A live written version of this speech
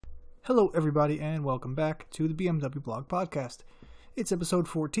Hello, everybody, and welcome back to the BMW Blog Podcast. It's episode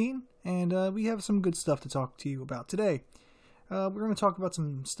 14, and we have some good stuff to talk to you about today. We're going to talk about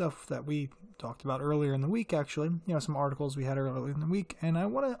some stuff that we talked about earlier in the week, actually. Some articles we had earlier in the week, and I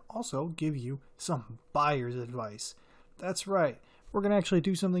want to also give you some buyer's advice. That's right. We're going to actually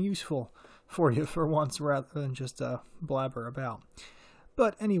do something useful for you for once, rather than just blabber about.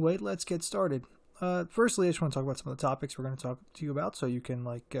 But anyway, let's get started. Firstly, I just want to talk about some of the topics we're going to talk to you about, so you can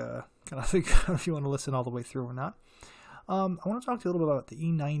kind of figure out if you want to listen all the way through or not. I want to talk to you a little bit about the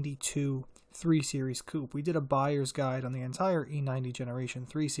E92 3 Series Coupe. We did a buyer's guide on the entire E90 Generation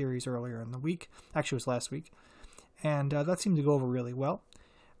 3 Series earlier in the week. Actually, it was last week. And that seemed to go over really well.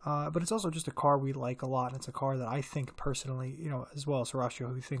 But it's also just a car we like a lot, and it's a car that I think personally, as well as Horacio,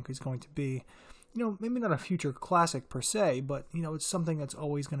 who we think is going to be, maybe not a future classic per se, but, it's something that's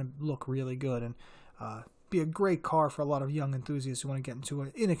always going to look really good and be a great car for a lot of young enthusiasts who want to get into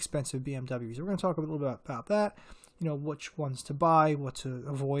an inexpensive BMW. So we're going to talk a little bit about that, which ones to buy, what to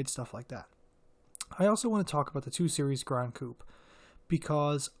avoid, stuff like that. I also want to talk about the 2 Series Grand Coupe,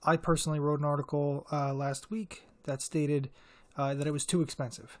 because I personally wrote an article last week that stated that it was too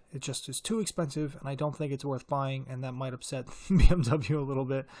expensive. It just is too expensive, and I don't think it's worth buying, and that might upset BMW a little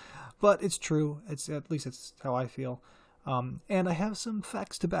bit. But it's true. At least it's how I feel. And I have some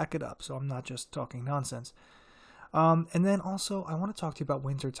facts to back it up, so I'm not just talking nonsense. And then also, I want to talk to you about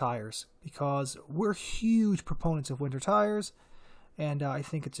winter tires, because we're huge proponents of winter tires, and I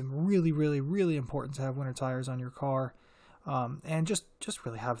think it's really, really, really important to have winter tires on your car, and just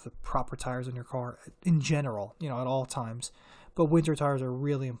really have the proper tires on your car in general, at all times. But winter tires are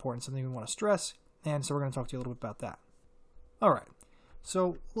really important, something we want to stress, and so we're going to talk to you a little bit about that. All right.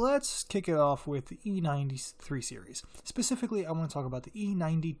 So let's kick it off with the E90 3 Series. Specifically, I want to talk about the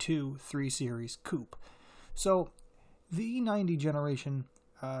E92 3 Series Coupe. So the E90 generation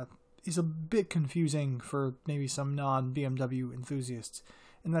is a bit confusing for maybe some non-BMW enthusiasts.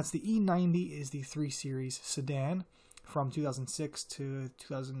 And that's the E90 is the 3 Series sedan from 2006 to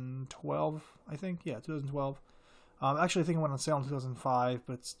 2012, I think. Yeah, 2012. Actually, I think it went on sale in 2005,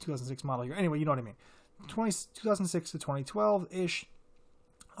 but it's 2006 model year. Anyway, you know what I mean. 2006 to 2012-ish.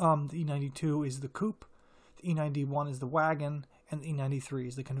 The E92 is the coupe, the E91 is the wagon, and the E93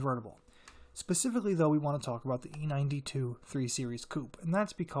 is the convertible. Specifically, though, we want to talk about the E92 3 Series Coupe, and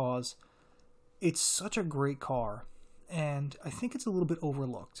that's because it's such a great car, and I think it's a little bit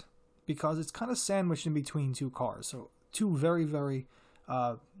overlooked, because it's kind of sandwiched in between two cars, so two very, very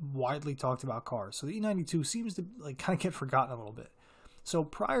widely talked about cars. So the E92 seems to kind of get forgotten a little bit. So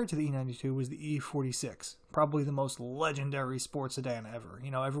prior to the E92 was the E46, probably the most legendary sports sedan ever.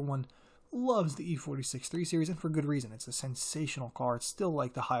 Everyone loves the E46 3 Series, and for good reason. It's a sensational car. It's still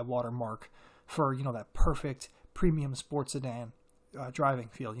like the high water mark for, that perfect premium sports sedan driving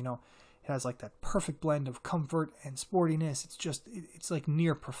feel. It has like that perfect blend of comfort and sportiness. It's like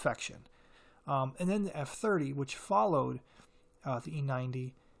near perfection. And then the F30, which followed the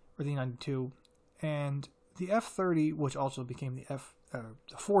E90 or the E92, and the F30, which also became the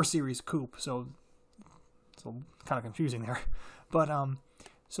 4 Series Coupe, so kind of confusing there. But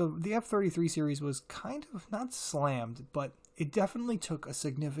so the F30 3 Series was kind of not slammed, but it definitely took a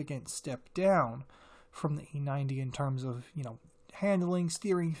significant step down from the E90 in terms of handling,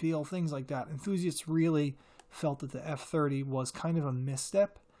 steering feel, things like that. Enthusiasts really felt that the F30 was kind of a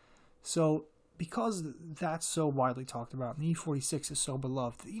misstep. So because that's so widely talked about, and the E46 is so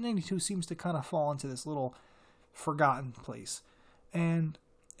beloved, the E92 seems to kind of fall into this little forgotten place. And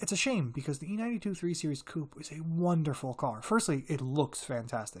it's a shame, because the E92 3 Series Coupe is a wonderful car. Firstly, it looks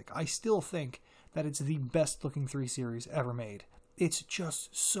fantastic. I still think that it's the best looking 3 Series ever made. It's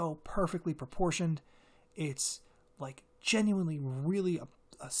just so perfectly proportioned. It's genuinely really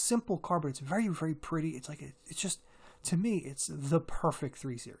a simple car, but it's very, very pretty. It's just, to me, it's the perfect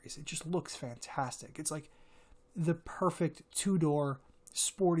 3 Series. It just looks fantastic. It's like the perfect 2-door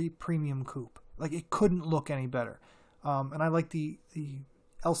sporty premium coupe. It couldn't look any better. And I like the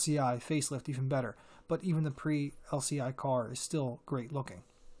LCI facelift even better. But even the pre-LCI car is still great looking.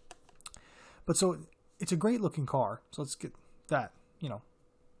 But so it's a great looking car. So let's get that,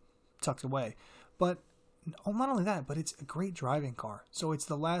 tucked away. But not only that, but it's a great driving car. So it's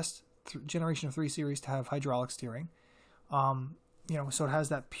the last generation of 3 Series to have hydraulic steering. So it has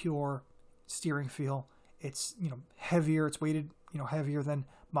that pure steering feel. It's, heavier. It's weighted, heavier than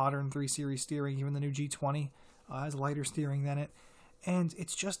modern 3 Series steering. Even the new G20 has lighter steering than it. And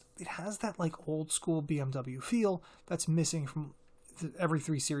it has that old school BMW feel that's missing from every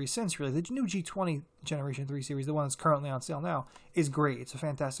 3 Series since, really. The new G20 Generation 3 Series, the one that's currently on sale now, is great. It's a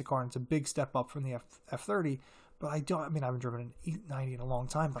fantastic car, and it's a big step up from the F30. But I haven't driven an E90 in a long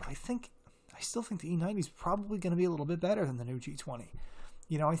time, but I still think the E90 is probably going to be a little bit better than the new G20.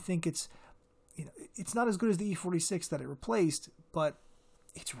 I think it's not as good as the E46 that it replaced, but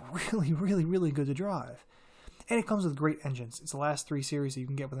it's really, really, really good to drive. And it comes with great engines. It's the last 3 series that you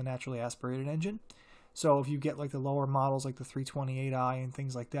can get with a naturally aspirated engine. So if you get like the lower models like the 328i and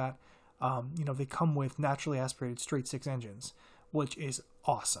things like that, they come with naturally aspirated straight 6 engines, which is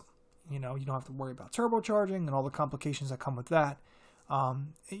awesome. You don't have to worry about turbocharging and all the complications that come with that.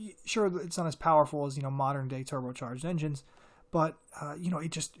 Sure, it's not as powerful as, modern day turbocharged engines, but,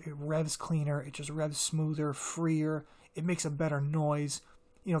 it revs cleaner. It just revs smoother, freer. It makes a better noise.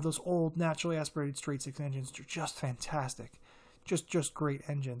 Those old naturally aspirated straight 6 engines are just fantastic. Just great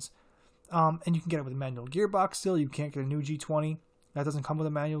engines. And you can get it with a manual gearbox still. You can't get a new G20 that doesn't come with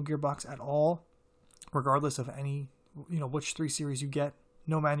a manual gearbox at all, regardless of any, which 3 series you get.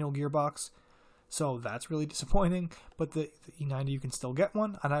 No manual gearbox. So that's really disappointing. But the E90, you can still get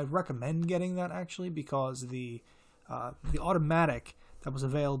one. And I'd recommend getting that, actually, because the automatic that was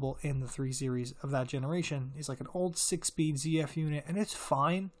available in the 3 series of that generation is like an old 6-speed ZF unit, and it's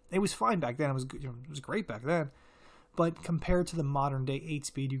fine. It was fine back then. It was great back then. But compared to the modern day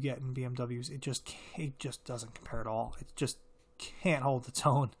 8-speed you get in BMWs, it just doesn't compare at all. It just can't hold its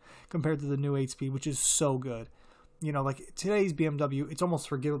own compared to the new 8-speed, which is so good. Like today's BMW, it's almost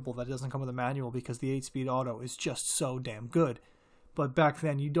forgivable that it doesn't come with a manual because the 8-speed auto is just so damn good. But back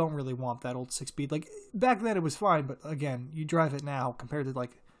then, you don't really want that old 6-speed. Like, back then it was fine, but again, you drive it now compared to,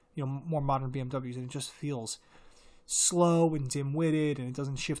 more modern BMWs, and it just feels slow and dim-witted, and it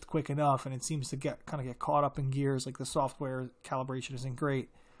doesn't shift quick enough, and it seems to get caught up in gears. Like, the software calibration isn't great.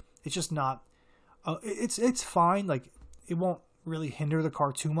 It's just not... it's fine. Like, it won't really hinder the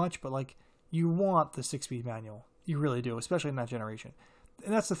car too much, but, you want the 6-speed manual. You really do, especially in that generation.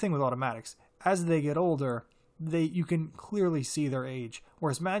 And that's the thing with automatics. As they get older... you can clearly see their age,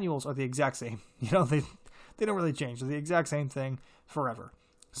 whereas manuals are the exact same. They don't really change. They're the exact same thing forever.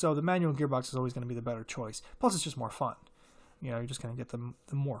 So the manual gearbox is always going to be the better choice. Plus, it's just more fun. You're just going to get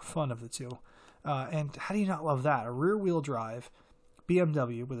the more fun of the two. And how do you not love that? A rear-wheel drive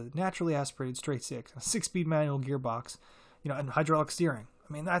BMW with a naturally aspirated straight 6, a 6-speed manual gearbox, and hydraulic steering.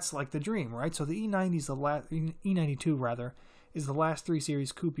 I mean, that's like the dream, right? So the E90's E92 rather, is the last 3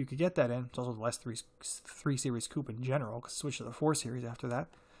 series coupe you could get that in. It's also the last 3 series coupe in general, because it switched to the 4 series after that.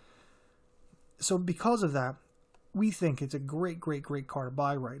 So because of that, we think it's a great, great, great car to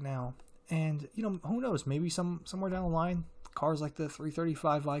buy right now. And, who knows, maybe somewhere down the line, cars like the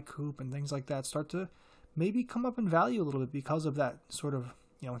 335i coupe and things like that start to maybe come up in value a little bit because of that sort of,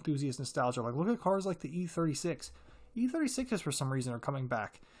 enthusiast nostalgia. Like, look at cars like the E36. E36s, for some reason, are coming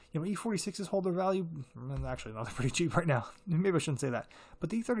back. E46s hold their value. Actually, no, they're pretty cheap right now. Maybe I shouldn't say that. But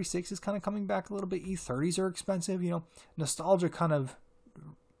the E36 is kind of coming back a little bit. E30s are expensive. Nostalgia kind of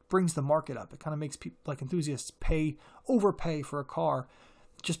brings the market up. It kind of makes people, like enthusiasts, overpay for a car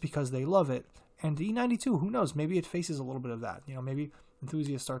just because they love it. And the E92, who knows? Maybe it faces a little bit of that. Maybe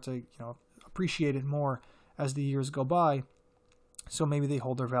enthusiasts start to, appreciate it more as the years go by. So maybe they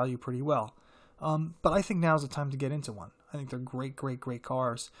hold their value pretty well. But I think now's the time to get into one. I think they're great, great, great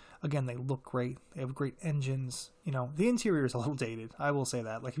cars. Again, they look great. They have great engines. The interior is a little dated. I will say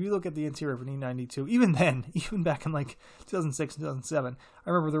that. Like, if you look at the interior of an E92, even back in 2006, 2007, I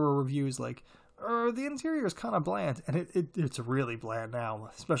remember there were reviews like, the interior is kind of bland. And it's really bland now,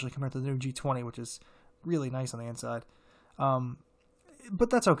 especially compared to the new G20, which is really nice on the inside. But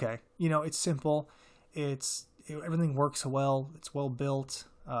that's okay. It's simple. Everything works well. It's well built.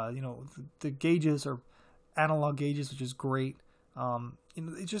 The gauges are analog gauges, which is great.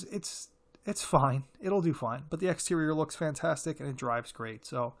 It's fine. It'll do fine. But the exterior looks fantastic and it drives great.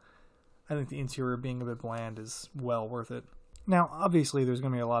 So I think the interior being a bit bland is well worth it. Now, obviously, there's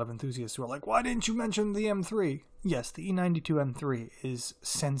going to be a lot of enthusiasts who are like, why didn't you mention the M3? Yes, the E92 M3 is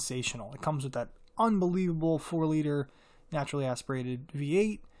sensational. It comes with that unbelievable 4-liter naturally aspirated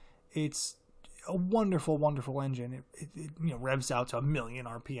V8. It's a wonderful, wonderful engine. It revs out to 1,000,000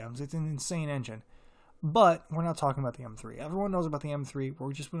 RPMs. It's an insane engine. But we're not talking about the M3. Everyone knows about the M3.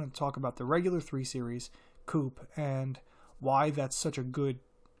 We're just going to talk about the regular 3 Series coupe and why that's such a good,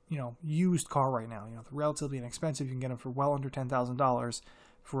 used car right now. They're relatively inexpensive. You can get them for well under $10,000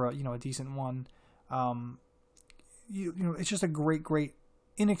 for a decent one. It's just a great, great,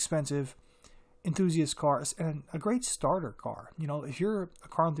 inexpensive enthusiast car and a great starter car. If you're a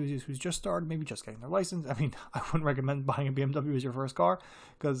car enthusiast who's just started, maybe just getting their license, I wouldn't recommend buying a BMW as your first car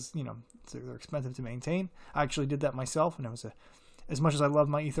because, they're expensive to maintain. I actually did that myself, and it was as much as I love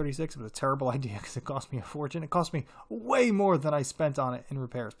my E36, it was a terrible idea because it cost me a fortune. It cost me way more than I spent on it in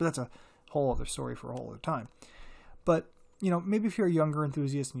repairs, but that's a whole other story for a whole other time. But, maybe if you're a younger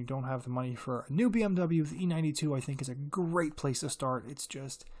enthusiast and you don't have the money for a new BMW, the E92, I think, is a great place to start. It's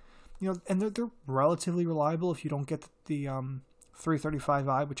just, and they're relatively reliable if you don't get the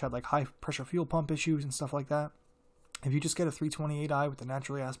 335i, which had like high pressure fuel pump issues and stuff like that. If you just get a 328i with a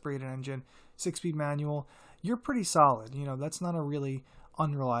naturally aspirated engine, 6-speed manual, you're pretty solid. That's not a really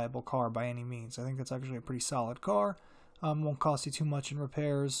unreliable car by any means. I think that's actually a pretty solid car. Won't cost you too much in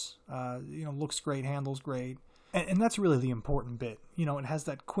repairs. Looks great, handles great. And that's really the important bit. It has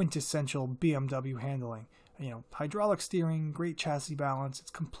that quintessential BMW handling. Hydraulic steering, great chassis balance.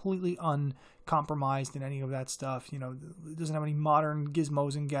 It's completely uncompromised in any of that stuff. It doesn't have any modern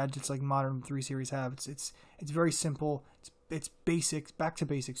gizmos and gadgets like modern 3 Series have. It's very simple. It's basics, back to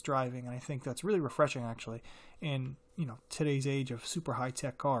basics driving, and I think that's really refreshing actually in today's age of super high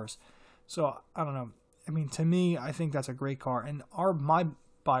tech cars. So I don't know. I mean, to me, I think that's a great car, and our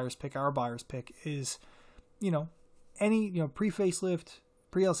buyer's pick is any pre-facelift,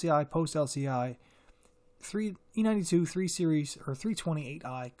 pre-LCI, post-LCI, E92 3 Series or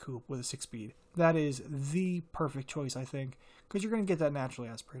 328i coupe with a 6-speed. That is the perfect choice, I think, because you're going to get that naturally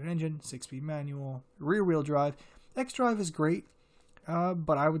aspirated engine, 6-speed manual, rear-wheel drive. X-Drive is great,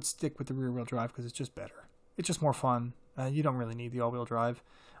 but I would stick with the rear-wheel drive because it's just better. It's just more fun. You don't really need the all-wheel drive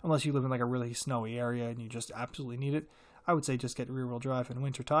unless you live in like a really snowy area and you just absolutely need it. I would say just get rear-wheel drive and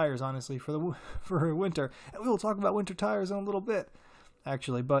winter tires, honestly, for winter. And we will talk about winter tires in a little bit,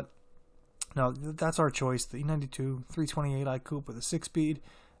 actually, but no, that's our choice. The E92 328i coupe with a 6-speed.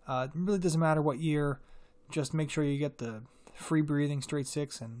 It really doesn't matter what year. Just make sure you get the free breathing straight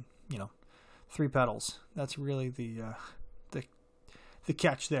 6 and 3 pedals. That's really the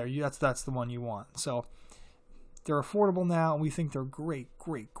catch there. That's the one you want. So they're affordable now, and we think they're great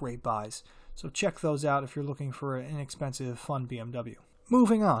buys. So check those out if you're looking for an inexpensive, fun BMW.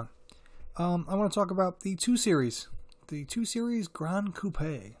 Moving on, I want to talk about the 2 Series, the 2 Series Grand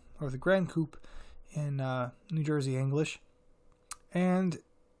Coupe, or the Grand Coupe in New Jersey English. And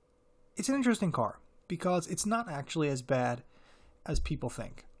it's an interesting car because it's not actually as bad as people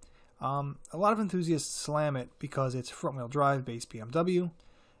think. A lot of enthusiasts slam it because it's front-wheel drive based BMW,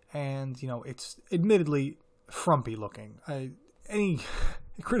 and it's admittedly frumpy looking. Any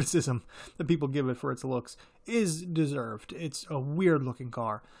criticism that people give it for its looks is deserved. It's a weird looking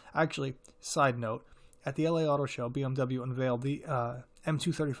car. Actually, side note, at the LA Auto Show, BMW unveiled the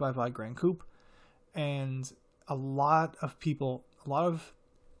M235i Grand Coupe, and a lot of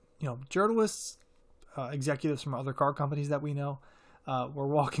journalists, executives from other car companies that we know, were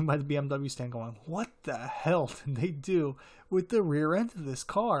walking by the BMW stand going, what the hell did they do with the rear end of this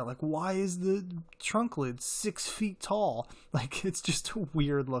car? Like, why is the trunk lid 6 feet tall? Like, it's just a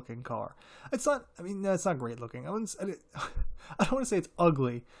weird looking car. It's not great looking. I don't want to say it's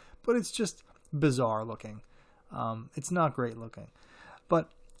ugly, but it's just bizarre looking. It's not great looking. But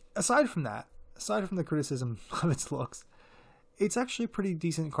aside from the criticism of its looks, it's actually a pretty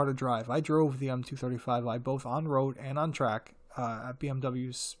decent car to drive. I drove the M235i both on road and on track at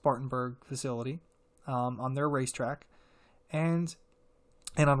BMW's Spartanburg facility, on their racetrack, and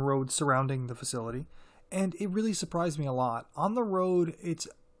on roads surrounding the facility, and it really surprised me a lot. On the road, it's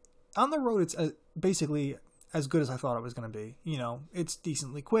basically as good as I thought it was going to be. It's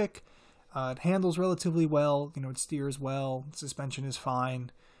decently quick. It handles relatively well. It steers well. Suspension is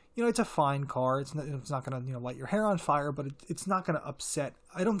fine. It's a fine car. It's not going to light your hair on fire, but it's not going to upset.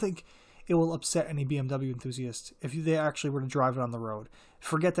 I don't think it will upset any BMW enthusiast if they actually were to drive it on the road.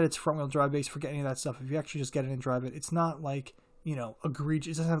 Forget that it's front-wheel drive based. Forget any of that stuff. If you actually just get it and drive it, it's not like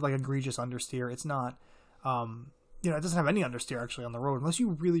egregious. It doesn't have like egregious understeer. It's not. It doesn't have any understeer actually on the road unless you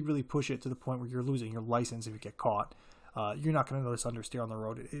really, really push it to the point where you're losing your license if you get caught. You're not going to notice understeer on the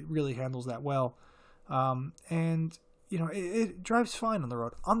road. It really handles that well. And it drives fine on the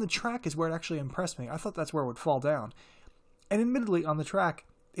road. On the track is where it actually impressed me. I thought that's where it would fall down. And admittedly, on the track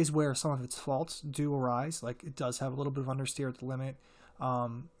is where some of its faults do arise. Like, it does have a little bit of understeer at the limit.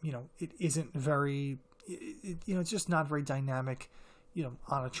 It isn't very, it's just not very dynamic,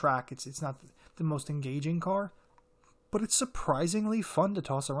 on a track. It's not the most engaging car, but it's surprisingly fun to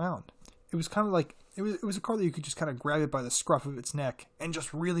toss around. It was kind of like, it was a car that you could just kind of grab it by the scruff of its neck and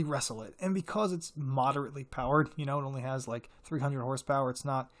just really wrestle it. And because it's moderately powered, it only has like 300 horsepower. It's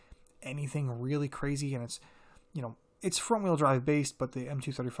not anything really crazy, and it's front-wheel drive based, but the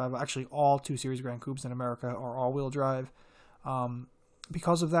M235, actually all 2 Series Grand Coupes in America are all-wheel drive.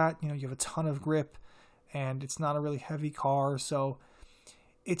 Because of that, you have a ton of grip, and it's not a really heavy car, so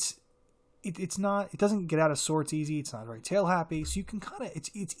it doesn't get out of sorts easy. It's not very tail happy, so you can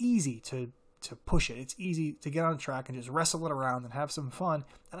it's easy to to push it. It's easy to get on a track and just wrestle it around and have some fun.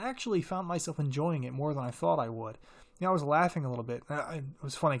 And I actually found myself enjoying it more than I thought I would. I was laughing a little bit. It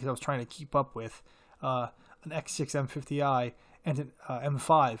was funny because I was trying to keep up with an X6 M50i and an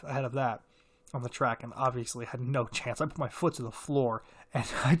M5 ahead of that on the track, and obviously had no chance. I put my foot to the floor, and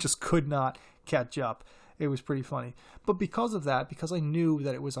I just could not catch up. It was pretty funny. But because of that, because I knew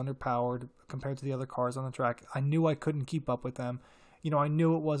that it was underpowered compared to the other cars on the track, I knew I couldn't keep up with them. I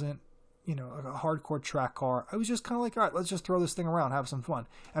knew it wasn't, a hardcore track car. I was just kind of like, all right, let's just throw this thing around, have some fun.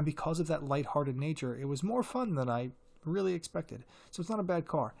 And because of that lighthearted nature, it was more fun than I really expected. So it's not a bad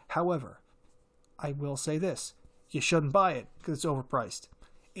car. However, I will say this. You shouldn't buy it because it's overpriced.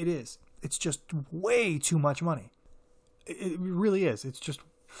 It is. It's just way too much money. It really is. It's just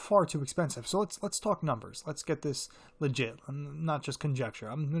far too expensive. So let's talk numbers. Let's get this legit, not just conjecture.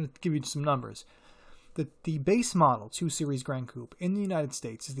 I'm going to give you some numbers. The base model 2 Series Gran Coupe in the United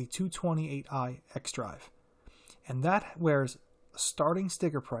States is the 228i xDrive. And that wears a starting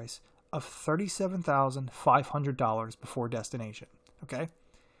sticker price of $37,500 before destination. Okay?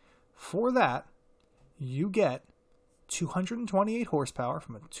 For that, you get 228 horsepower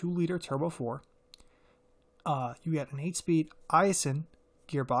from a 2-liter Turbo 4. You get an 8-speed Aisin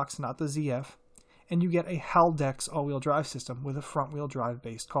gearbox, not the ZF. And you get a Haldex all-wheel drive system with a front-wheel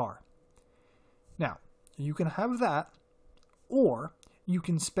drive-based car. Now, you can have that, or you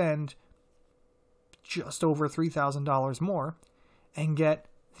can spend just over $3,000 more and get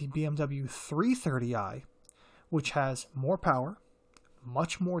the BMW 330i, which has more power,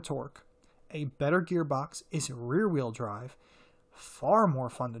 much more torque, a better gearbox, is rear-wheel drive, far more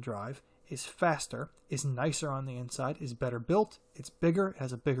fun to drive, is faster, is nicer on the inside, is better built, it's bigger, it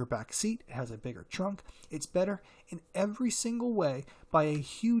has a bigger back seat, it has a bigger trunk, it's better in every single way by a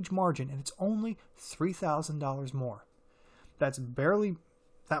huge margin, and it's only $3,000 more. That's barely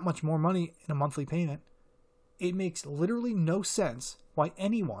that much more money in a monthly payment. It makes literally no sense why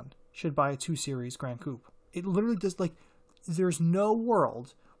anyone should buy a 2 Series Gran Coupe. It literally does, there's no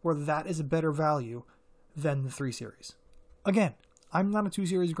world where that is a better value than the 3 Series. Again, I'm not a 2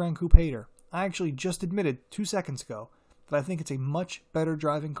 Series Gran Coupe hater. I actually just admitted 2 seconds ago that I think it's a much better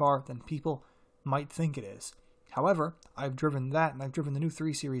driving car than people might think it is. However, I've driven that and I've driven the new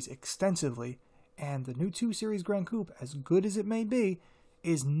 3 Series extensively, and the new 2 Series Gran Coupe, as good as it may be,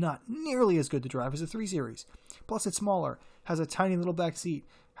 is not nearly as good to drive as a 3 Series. Plus, it's smaller, has a tiny little back seat,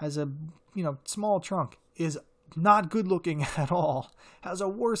 has a small trunk, is not good looking at all, has a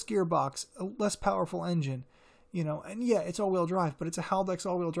worse gearbox, a less powerful engine, and yeah, it's all-wheel drive, but it's a Haldex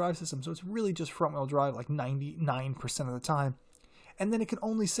all-wheel drive system, so it's really just front-wheel drive 99% of the time. And then it can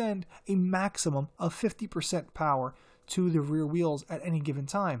only send a maximum of 50% power to the rear wheels at any given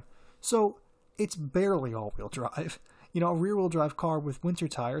time. So it's barely all-wheel drive. A rear-wheel drive car with winter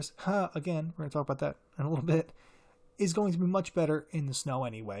tires, again, we're going to talk about that in a little bit, is going to be much better in the snow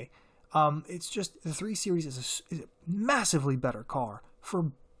anyway. It's just the 3 Series is a massively better car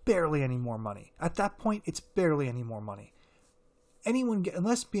for barely any more money. At that point, it's barely any more money.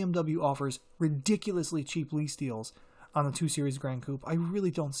 Unless BMW offers ridiculously cheap lease deals on the 2 Series Gran Coupe, I really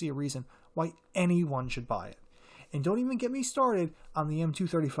don't see a reason why anyone should buy it. And don't even get me started on the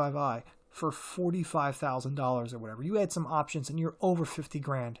M235i for $45,000 or whatever. You add some options and you're over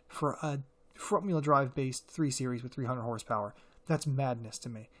 $50,000 for a front-wheel drive based 3 Series with 300 horsepower. That's madness to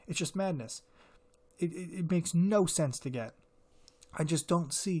me. It's just madness. It makes no sense to get. I just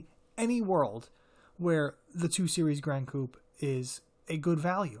don't see any world where the 2 Series Gran Coupe is a good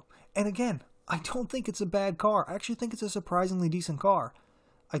value. And again, I don't think it's a bad car. I actually think it's a surprisingly decent car.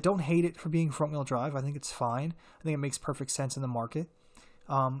 I don't hate it for being front-wheel drive. I think it's fine. I think it makes perfect sense in the market.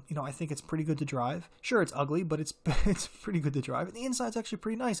 I think it's pretty good to drive. Sure, it's ugly, but it's pretty good to drive. And the inside's actually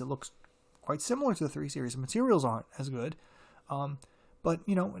pretty nice. It looks quite similar to the 3 Series. The materials aren't as good. But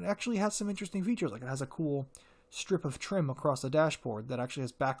it actually has some interesting features. Like it has a cool strip of trim across the dashboard that actually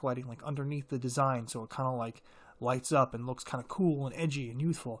has backlighting underneath the design, so it kind of lights up and looks kind of cool and edgy and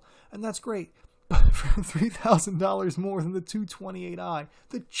youthful. And that's great. But for $3,000 more than the 228i,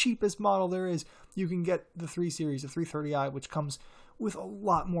 the cheapest model there is, you can get the 3 Series, the 330i, which comes with a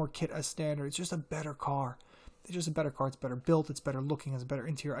lot more kit as standard. It's just a better car. It's just a better car. It's better built. It's better looking. It's a better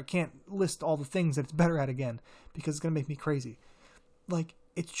interior. I can't list all the things that it's better at again because it's going to make me crazy.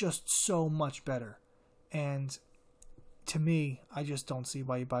 It's just so much better. And to me, I just don't see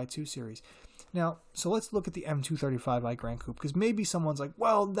why you buy a 2 Series. Now, so let's look at the M235i Gran Coupe, because maybe someone's like,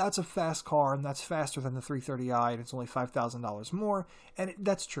 well, that's a fast car, and that's faster than the 330i, and it's only $5,000 more. And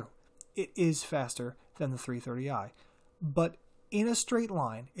that's true. It is faster than the 330i. But in a straight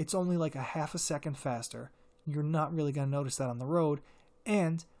line, it's only like a half a second faster. You're not really going to notice that on the road.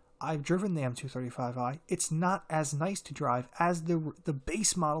 And I've driven the M235i. It's not as nice to drive as the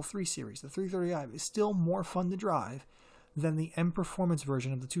base model 3 Series. The 330i is still more fun to drive than the M Performance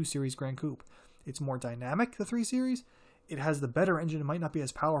version of the 2 Series Grand Coupe. It's more dynamic, the 3 Series. It has the better engine. It might not be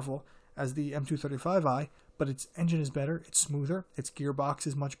as powerful as the M235i, but its engine is better. It's smoother. Its gearbox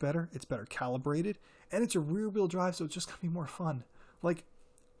is much better. It's better calibrated. And it's a rear-wheel drive, so it's just going to be more fun. Like,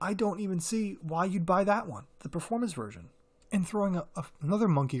 I don't even see why you'd buy that one, the performance version. And throwing another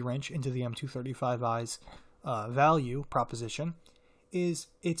monkey wrench into the M235i's value proposition is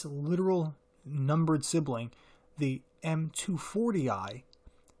its literal numbered sibling, the M240i,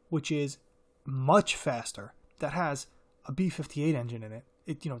 which is much faster. That has a B58 engine in it.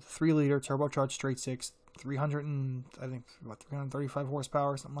 The 3-liter turbocharged straight six, 335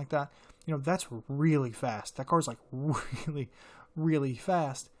 horsepower, something like that. That's really fast. That car's like really, really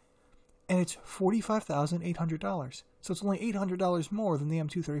fast. And it's $45,800. So it's only $800 more than the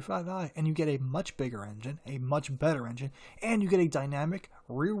M235i, and you get a much bigger engine, a much better engine, and you get a dynamic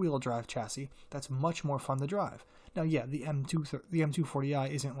rear-wheel drive chassis that's much more fun to drive. Now, yeah, the M240i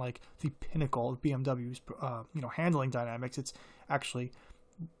isn't like the pinnacle of BMW's handling dynamics. It's actually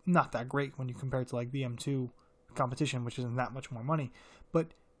not that great when you compare it to like the M2 competition, which isn't that much more money, but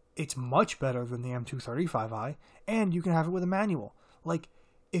it's much better than the M235i, and you can have it with a manual. Like,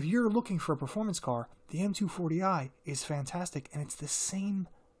 if you're looking for a performance car, the M240i is fantastic, and it's the same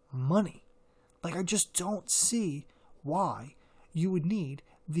money. Like, I just don't see why you would need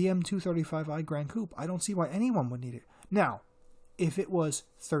the M235i Grand Coupe. I don't see why anyone would need it. Now, if it was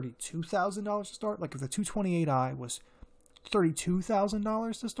 $32,000 to start, like if the 228i was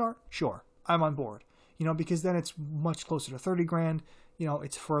 $32,000 to start, sure, I'm on board. Because then it's much closer to $30,000.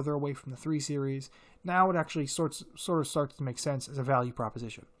 It's further away from the 3 Series. Now it actually sort of starts to make sense as a value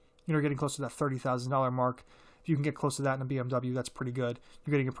proposition. You're getting close to that $30,000 mark. If you can get close to that in a BMW, that's pretty good.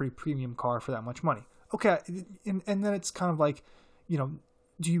 You're getting a pretty premium car for that much money. Okay, and then it's kind of like,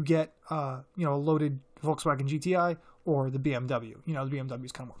 do you get a loaded Volkswagen GTI or the BMW? The BMW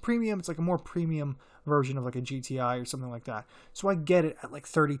is kind of more premium. It's like a more premium version of like a GTI or something like that. So I get it at like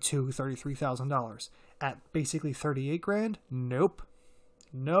 $33,000. At basically $38,000? Nope.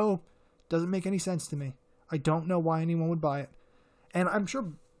 No, doesn't make any sense to me. I don't know why anyone would buy it. And I'm sure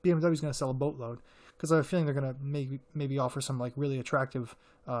BMW is going to sell a boatload, because I have a feeling they're going to maybe offer some like really attractive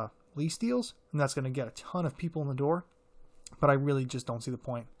lease deals, and that's going to get a ton of people in the door. But I really just don't see the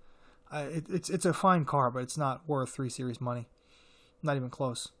point. It's a fine car, but it's not worth 3 Series money. Not even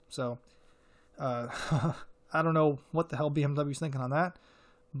close. So, I don't know what the hell BMW's thinking on that,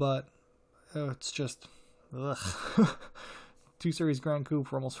 but it's just, ugh. 2 Series Grand Coupe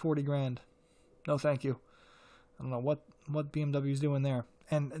for almost $40,000. No, thank you. I don't know what BMW's doing there.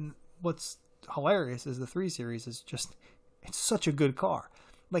 And what's hilarious is the 3 Series is just, it's such a good car.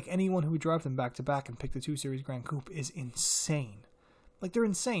 Like, anyone who would drive them back to back and pick the 2 Series Grand Coupe is insane. Like, they're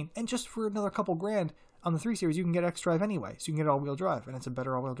insane. And just for another couple grand on the 3 Series, you can get xDrive anyway. So you can get all-wheel drive, and it's a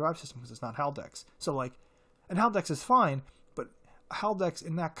better all-wheel drive system because it's not Haldex. So, like, and Haldex is fine, but Haldex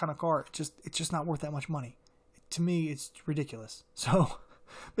in that kind of car, it's just not worth that much money. To me, it's ridiculous. So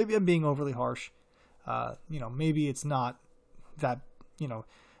maybe I'm being overly harsh. Maybe it's not that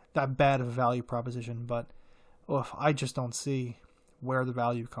bad of a value proposition, but I just don't see where the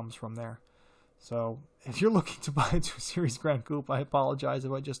value comes from there. So if you're looking to buy a 2 Series Grand Coupe, I apologize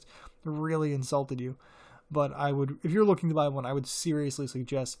if I just really insulted you. But if you're looking to buy one, I would seriously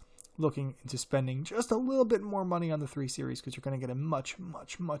suggest looking into spending just a little bit more money on the 3 Series, because you're going to get a much,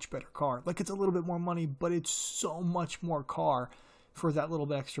 much, much better car. Like, it's a little bit more money, but it's so much more car for that little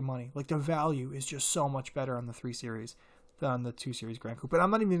bit extra money. Like, the value is just so much better on the 3 Series than the 2 Series Grand Coupe. But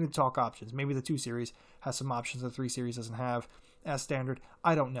I'm not even going to talk options. Maybe the 2 Series has some options the 3 Series doesn't have as standard.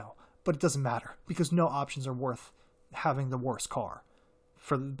 I don't know. But it doesn't matter, because no options are worth having the worst car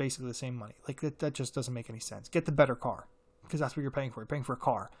for basically the same money. Like, that just doesn't make any sense. Get the better car, because that's what you're paying for. You're paying for a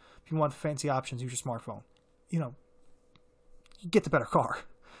car. If you want fancy options, use your smartphone. You get the better car.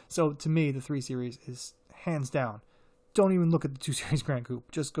 So to me, the 3 Series is hands down. Don't even look at the 2 Series Grand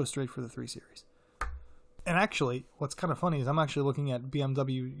Coupe. Just go straight for the 3 Series. And actually, what's kind of funny is I'm actually looking at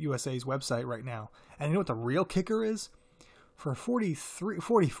BMW USA's website right now. And you know what the real kicker is? For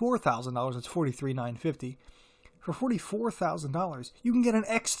 $44,000, it's $43,950. For $44,000, you can get an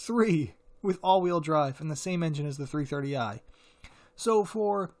X3 with all-wheel drive and the same engine as the 330i. So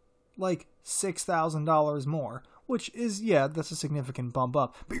for like $6,000 more, which is, that's a significant bump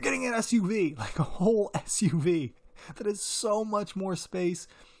up. But you're getting an SUV, like a whole SUV that has so much more space,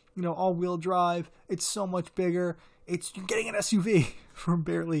 all-wheel drive. It's so much bigger. You're getting an SUV for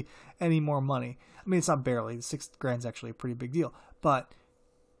barely any more money. I mean, it's not barely. $6,000 is actually a pretty big deal. But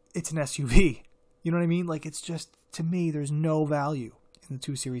it's an SUV. You know what I mean? Like, it's just, to me, there's no value in the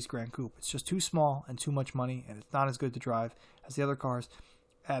 2 Series Grand Coupe. It's just too small and too much money, and it's not as good to drive as the other cars.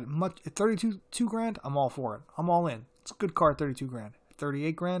 At 32 grand, I'm all for it. I'm all in. It's a good car at 32 grand.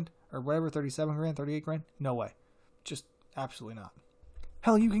 38 grand or whatever, 37 grand, 38 grand? No way. Just absolutely not.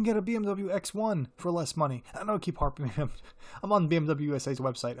 Hell, you can get a BMW X1 for less money. I know I keep harping. I'm on BMW USA's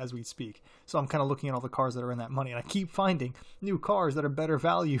website as we speak, so I'm kind of looking at all the cars that are in that money, and I keep finding new cars that are better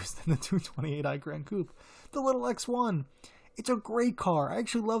values than the 228i Grand Coupe. The little X1. It's a great car. I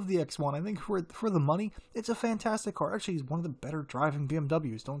actually love the X1. I think for the money, it's a fantastic car. Actually, it's one of the better driving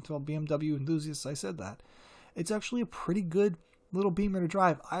BMWs. Don't tell BMW enthusiasts I said that. It's actually a pretty good little Beamer to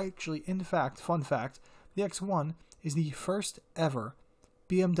drive. In fact, fun fact, the X1 is the first ever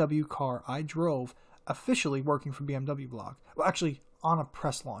BMW car I drove officially working for BMW Blog. Well, actually, on a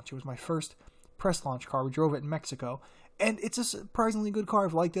press launch. It was my first press launch car. We drove it in Mexico, and it's a surprisingly good car.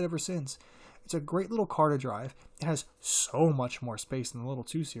 I've liked it ever since. It's a great little car to drive. It has so much more space than the little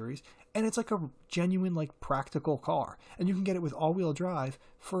 2 Series, and it's like a genuine, like, practical car. And you can get it with all-wheel drive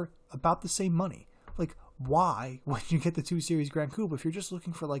for about the same money. Like, why would you get the 2 Series Grand Coupe if you're just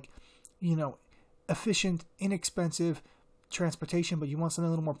looking for, like, efficient, inexpensive transportation, but you want something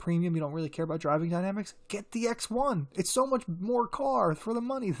a little more premium, you don't really care about driving dynamics? Get the X1. It's so much more car for the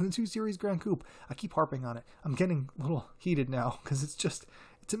money than the 2 Series Grand Coupe. I keep harping on it. I'm getting a little heated now because it's just,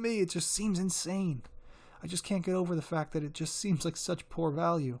 to me, it just seems insane. I just can't get over the fact that it just seems like such poor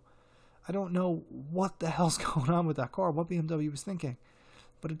value. I don't know what the hell's going on with that car, what BMW was thinking.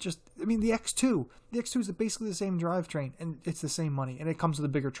 But it just, the X2. The X2 is basically the same drivetrain, and it's the same money, and it comes with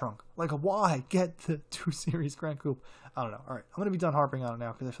a bigger trunk. Like, why get the 2 Series Grand Coupe? I don't know. All right, I'm going to be done harping on it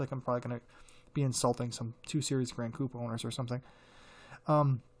now, because I feel like I'm probably going to be insulting some 2 Series Grand Coupe owners or something.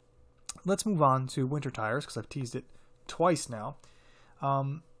 Let's move on to winter tires, because I've teased it twice now.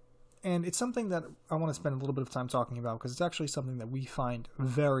 And it's something that I want to spend a little bit of time talking about, because it's actually something that we find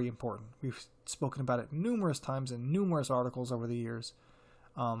very important. We've spoken about it numerous times in numerous articles over the years.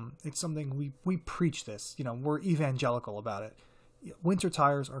 It's something we preach this, we're evangelical about it. Winter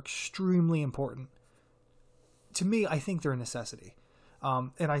tires are extremely important. To me, I think they're a necessity.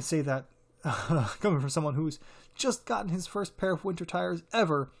 And I say that coming from someone who's just gotten his first pair of winter tires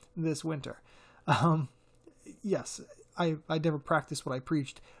ever this winter. Yes, I never practiced what I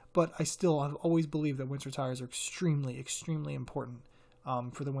preached, but I've always believed that winter tires are extremely, extremely important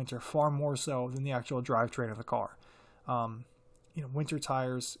for the winter, far more so than the actual drivetrain of the car. Winter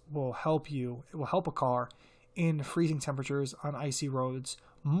tires will help you. It will help a car in freezing temperatures on icy roads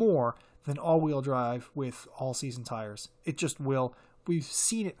more than all-wheel drive with all-season tires. It just will. We've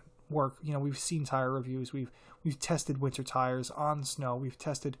seen it work. We've seen tire reviews. We've tested winter tires on snow. We've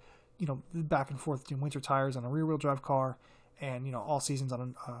tested, back and forth between winter tires on a rear-wheel drive car and, all seasons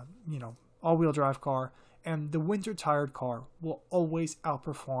on an, all-wheel drive car. And the winter-tired car will always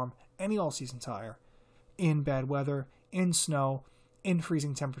outperform any all-season tire in bad weather, in snow, in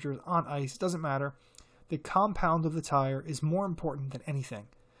freezing temperatures, on ice. It doesn't matter. The compound of the tire is more important than anything.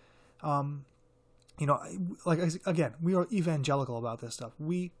 Again, we are evangelical about this stuff.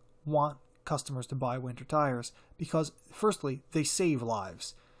 We want customers to buy winter tires because, firstly, they save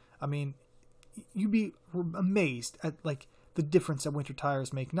lives. You'd be amazed at, the difference that winter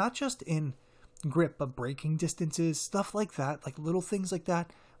tires make, not just in grip, but braking distances, stuff like that, little things like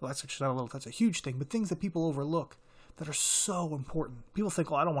that. Well, that's actually not a little, that's a huge thing, but things that people overlook that are so important. People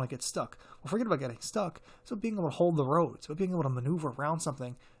think, I don't want to get stuck. Well, forget about getting stuck. It's about being able to hold the road. It's about being able to maneuver around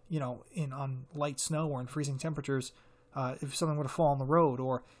something, on light snow or in freezing temperatures. If something were to fall on the road,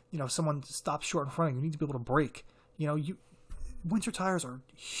 or, if someone stops short in front of you, you need to be able to brake. Winter tires are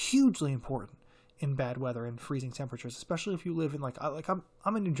hugely important in bad weather and freezing temperatures, especially if you live in,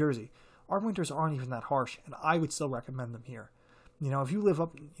 I'm in New Jersey. Our winters aren't even that harsh, and I would still recommend them here. If you live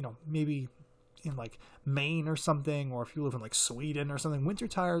up, maybe in Maine or something, or if you live in Sweden or something, winter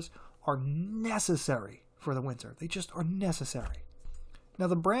tires are necessary for the winter. They just are necessary. Now,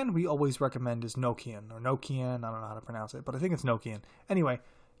 the brand we always recommend is Nokian, or Nokian, I don't know how to pronounce it, but I think it's Nokian. Anyway,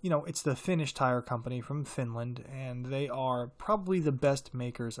 it's the Finnish tire company from Finland, and they are probably the best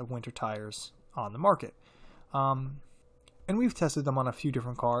makers of winter tires on the market. And we've tested them on a few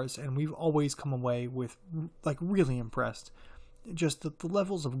different cars, and we've always come away with, really impressed. Just the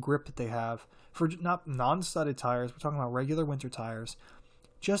levels of grip that they have for not non-studded tires. We're talking about regular winter tires.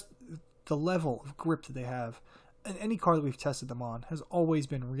 Just the level of grip that they have. And any car that we've tested them on has always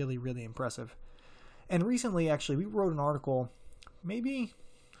been really, really impressive. And recently, actually, we wrote an article, maybe,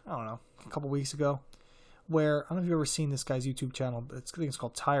 a couple weeks ago, where, I don't know if you've ever seen this guy's YouTube channel, but I think it's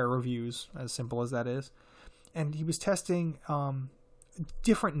called Tire Reviews, as simple as that is. And he was testing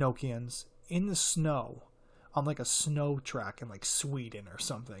different Nokians in the snow on like a snow track in like Sweden or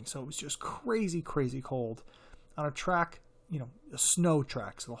something. So it was just crazy, crazy cold on a track, a snow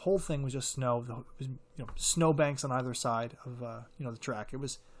track. So the whole thing was just snow. It was, snow banks on either side of, the track. It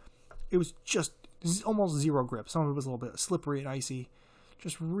was just almost zero grip. Some of it was a little bit slippery and icy,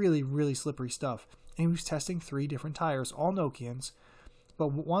 just really, really slippery stuff. And he was testing 3 different tires, all Nokians.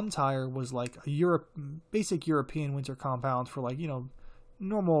 But one tire was like a basic European winter compound for like,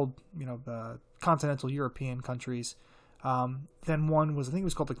 normal, continental European countries. Then one was, I think it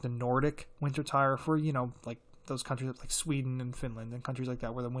was called like the Nordic winter tire for, like those countries like Sweden and Finland and countries like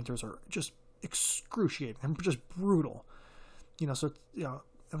that where the winters are just excruciating and just brutal. So,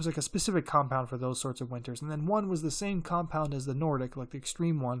 it was like a specific compound for those sorts of winters. And then one was the same compound as the Nordic, like the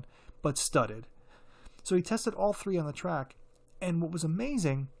extreme one, but studded. So he tested all 3 on the track. And what was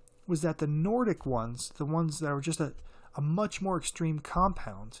amazing was that the Nordic ones, the ones that were just a much more extreme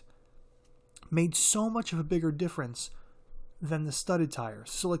compound, made so much of a bigger difference than the studded tires.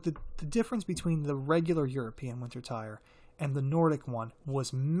 So like the difference between the regular European winter tire and the Nordic one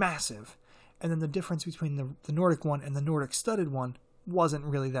was massive. And then the difference between the Nordic one and the Nordic studded one wasn't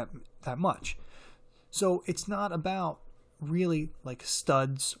really that much. So it's not about really like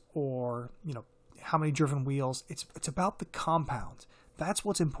studs or, how many driven wheels. It's about the compound. That's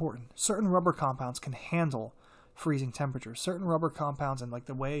what's important. Certain rubber compounds can handle freezing temperatures. Certain rubber compounds and like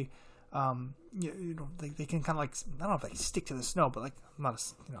the way, they can kind of like, I don't know if they stick to the snow, but like I'm not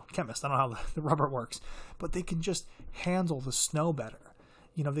a chemist. I don't know how the rubber works, but they can just handle the snow better.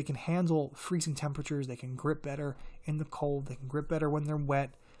 They can handle freezing temperatures. They can grip better in the cold. They can grip better when they're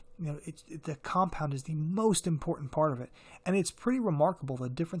wet. The compound is the most important part of it. And it's pretty remarkable the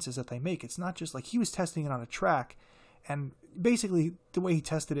differences that they make. It's not just like he was testing it on a track, and basically the way he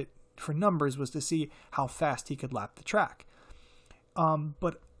tested it for numbers was to see how fast he could lap the track.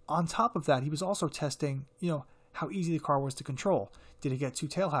 But on top of that, he was also testing, how easy the car was to control. Did it get too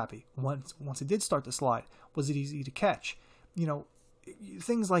tail happy? Once it did start to slide, was it easy to catch?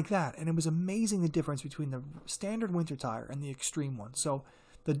 Things like that. And it was amazing the difference between the standard winter tire and the extreme one. So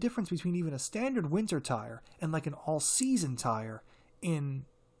the difference between even a standard winter tire and like an all-season tire in,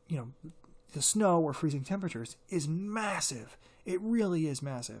 the snow or freezing temperatures is massive. It really is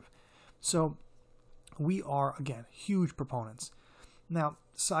massive. So we are, again, huge proponents. Now,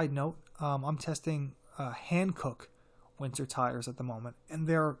 side note, I'm testing Hankook winter tires at the moment, and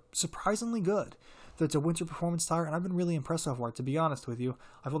they're surprisingly good. It's a winter performance tire, and I've been really impressed so far. To be honest with you,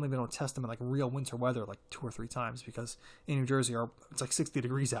 I've only been able to test them in like real winter weather like 2 or 3 times because in New Jersey it's like 60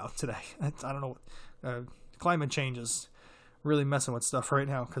 degrees out today. I don't know, climate change is really messing with stuff right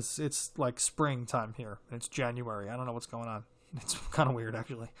now because it's like springtime here and it's January. I don't know what's going on. It's kind of weird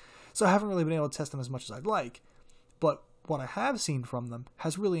actually. So I haven't really been able to test them as much as I'd like, but what I have seen from them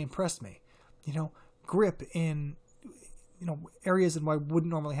has really impressed me. Grip in areas that I wouldn't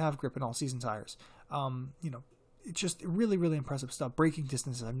normally have grip in all season tires. It's just really, really impressive stuff. Braking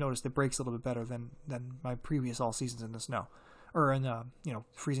distances, I've noticed it brakes a little bit better than my previous all seasons in the snow or in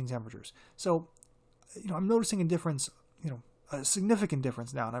freezing temperatures. So, I'm noticing a difference, a significant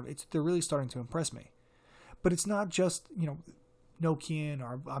difference now, and they're really starting to impress me. But it's not just, Nokian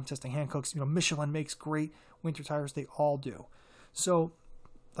or I'm testing Hankooks. Michelin makes great winter tires. They all do. So,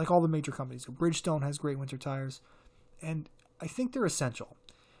 like all the major companies, Bridgestone has great winter tires, and I think they're essential.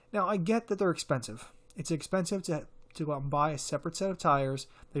 Now, I get that they're expensive. It's expensive to go out and buy a separate set of tires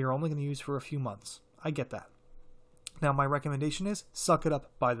that you're only going to use for a few months. I get that. Now, my recommendation is suck it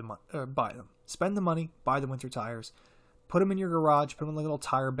up, buy them. Spend the money, buy the winter tires. Put them in your garage, put them in a little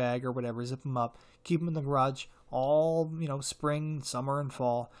tire bag or whatever, zip them up, keep them in the garage all, spring, summer, and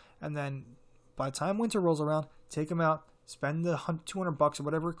fall. And then by the time winter rolls around, take them out, spend the $200 or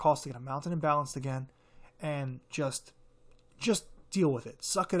whatever it costs to get them mounted and balanced again, and just deal with it.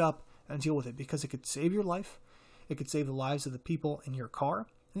 Suck it up and deal with it because it could save your life. It could save the lives of the people in your car,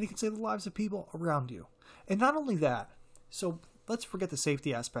 and it could save the lives of people around you. And not only that, so let's forget the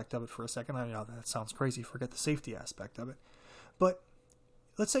safety aspect of it for a second. I know that sounds crazy, forget the safety aspect of it. But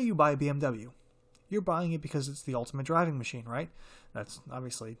let's say you buy a BMW. You're buying it because it's the ultimate driving machine, right? That's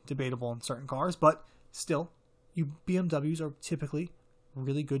obviously debatable in certain cars, but still, BMWs are typically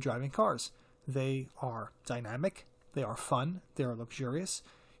really good driving cars. They are dynamic. They are fun. They are luxurious.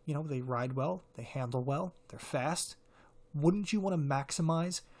 They ride well. They handle well. They're fast. Wouldn't you want to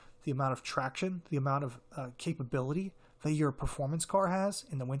maximize the amount of traction, the amount of capability that your performance car has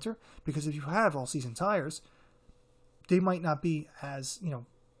in the winter? Because if you have all-season tires, they might not be as,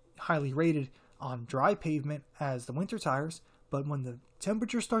 highly rated on dry pavement as the winter tires, but when the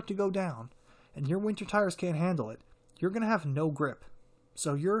temperatures start to go down and your winter tires can't handle it, you're going to have no grip.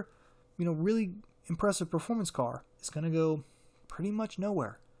 So your, really impressive performance car is going to go pretty much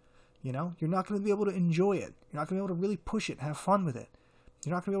nowhere. You're not going to be able to enjoy it. You're not going to be able to really push it and have fun with it.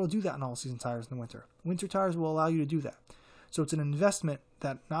 You're not going to be able to do that in all-season tires in the winter. Winter tires will allow you to do that. So it's an investment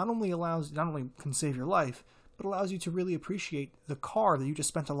that not only can save your life, but allows you to really appreciate the car that you just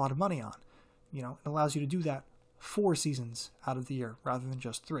spent a lot of money on. It allows you to do that 4 seasons out of the year rather than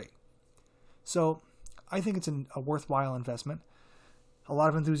just 3. So I think it's a worthwhile investment. A lot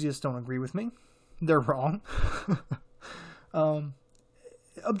of enthusiasts don't agree with me. They're wrong.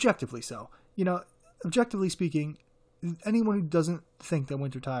 Objectively so. Objectively speaking, anyone who doesn't think that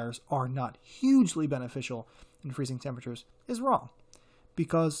winter tires are not hugely beneficial in freezing temperatures is wrong,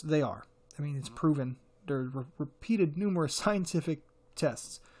 because they are. I mean, it's proven. There are repeated numerous scientific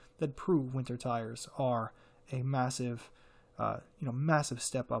tests that prove winter tires are a massive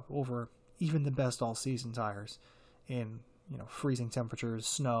step up over even the best all-season tires in, freezing temperatures,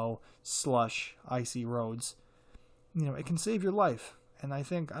 snow, slush, icy roads. It can save your life. And I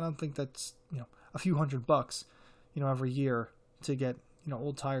don't think that's, a few $100, every year to get,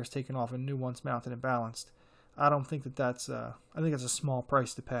 old tires taken off and new ones mounted and balanced. I don't think that's, I think that's a small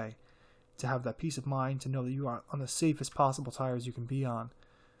price to pay to have that peace of mind, to know that you are on the safest possible tires you can be on,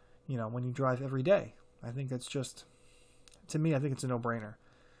 when you drive every day. I think that's just, to me, I think it's a no-brainer.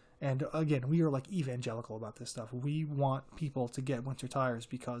 And again, we are like evangelical about this stuff. We want people to get winter tires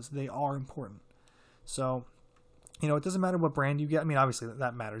because they are important. So, it doesn't matter what brand you get. I mean, obviously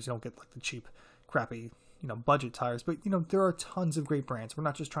that matters. You don't get like the cheap, crappy, budget tires. But, there are tons of great brands. We're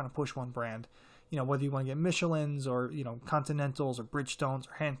not just trying to push one brand. Whether you want to get Michelins or, Continentals or Bridgestones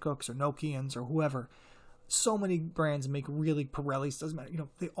or Hankooks or Nokians or whoever. So many brands make really, Pirellis, doesn't matter.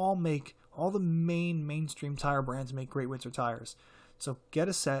 They all make, all the mainstream tire brands make great winter tires. So get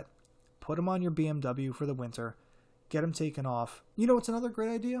a set, put them on your BMW for the winter, get them taken off. What's another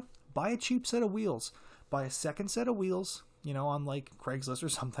great idea? Buy a cheap set of wheels. Buy a second set of wheels, on like Craigslist or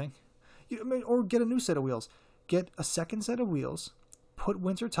something. Or get a new set of wheels. Get a second set of wheels, put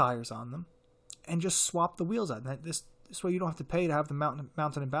winter tires on them, and just swap the wheels out. This way you don't have to pay to have them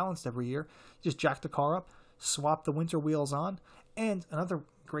mounted and balanced every year. Just jack the car up, swap the winter wheels on. And another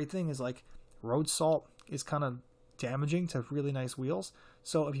great thing is like road salt is kind of damaging to really nice wheels.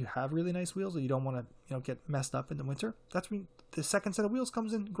 So if you have really nice wheels and you don't want to, get messed up in the winter, that's when the second set of wheels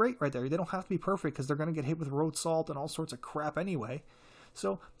comes in great right there. They don't have to be perfect because they're going to get hit with road salt and all sorts of crap anyway.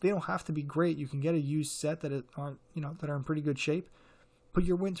 So they don't have to be great. You can get a used set that are in pretty good shape. Put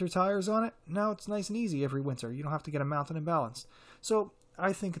your winter tires on it. Now it's nice and easy every winter. You don't have to get them mounted and balanced. So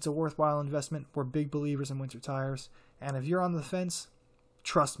I think it's a worthwhile investment. We're big believers in winter tires. And if you're on the fence,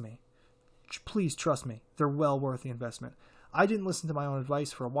 trust me. Please trust me. They're well worth the investment. I didn't listen to my own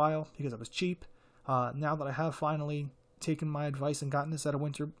advice for a while because I was cheap. Now that I have finally taken my advice and gotten a set of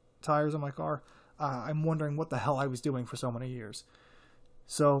winter tires on my car, I'm wondering what the hell I was doing for so many years.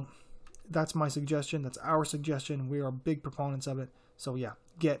 So that's my suggestion. That's our suggestion. We are big proponents of it. So yeah,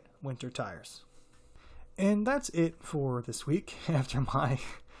 get winter tires. And that's it for this week after my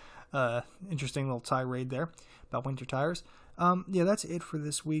interesting little tirade there about winter tires. That's it for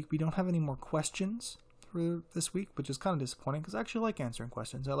this week. We don't have any more questions for this week, which is kind of disappointing because I actually like answering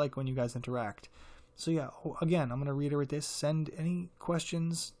questions. I like when you guys interact. So yeah, again, I'm going to reiterate this. Send any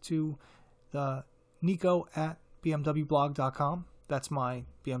questions to the nico@bmwblog.com. That's my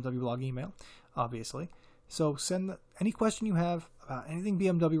BMW blog email, obviously. So send any question you have about anything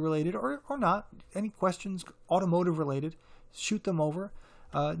BMW related or not, any questions automotive related, shoot them over,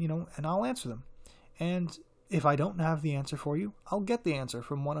 and I'll answer them. And if I don't have the answer for you, I'll get the answer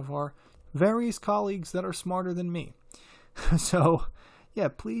from one of our various colleagues that are smarter than me. So, yeah,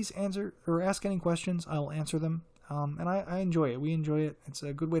 please answer or ask any questions. I'll answer them. And I enjoy it. We enjoy it. It's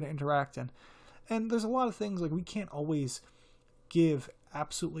a good way to interact. And there's a lot of things, like we can't always give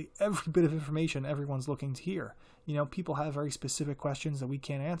absolutely every bit of information everyone's looking to hear. People have very specific questions that we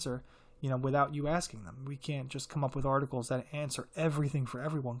can't answer, without you asking them. We can't just come up with articles that answer everything for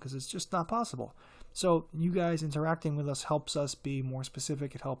everyone because it's just not possible. So you guys interacting with us helps us be more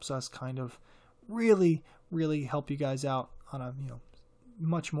specific. It helps us kind of really, really help you guys out on a,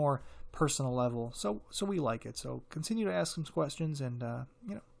 much more personal level. So we like it. So continue to ask some questions and, I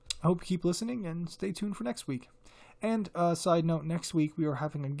hope you keep listening and stay tuned for next week. And side note, next week we are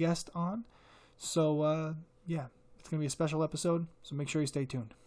having a guest on. So, it's going to be a special episode. So make sure you stay tuned.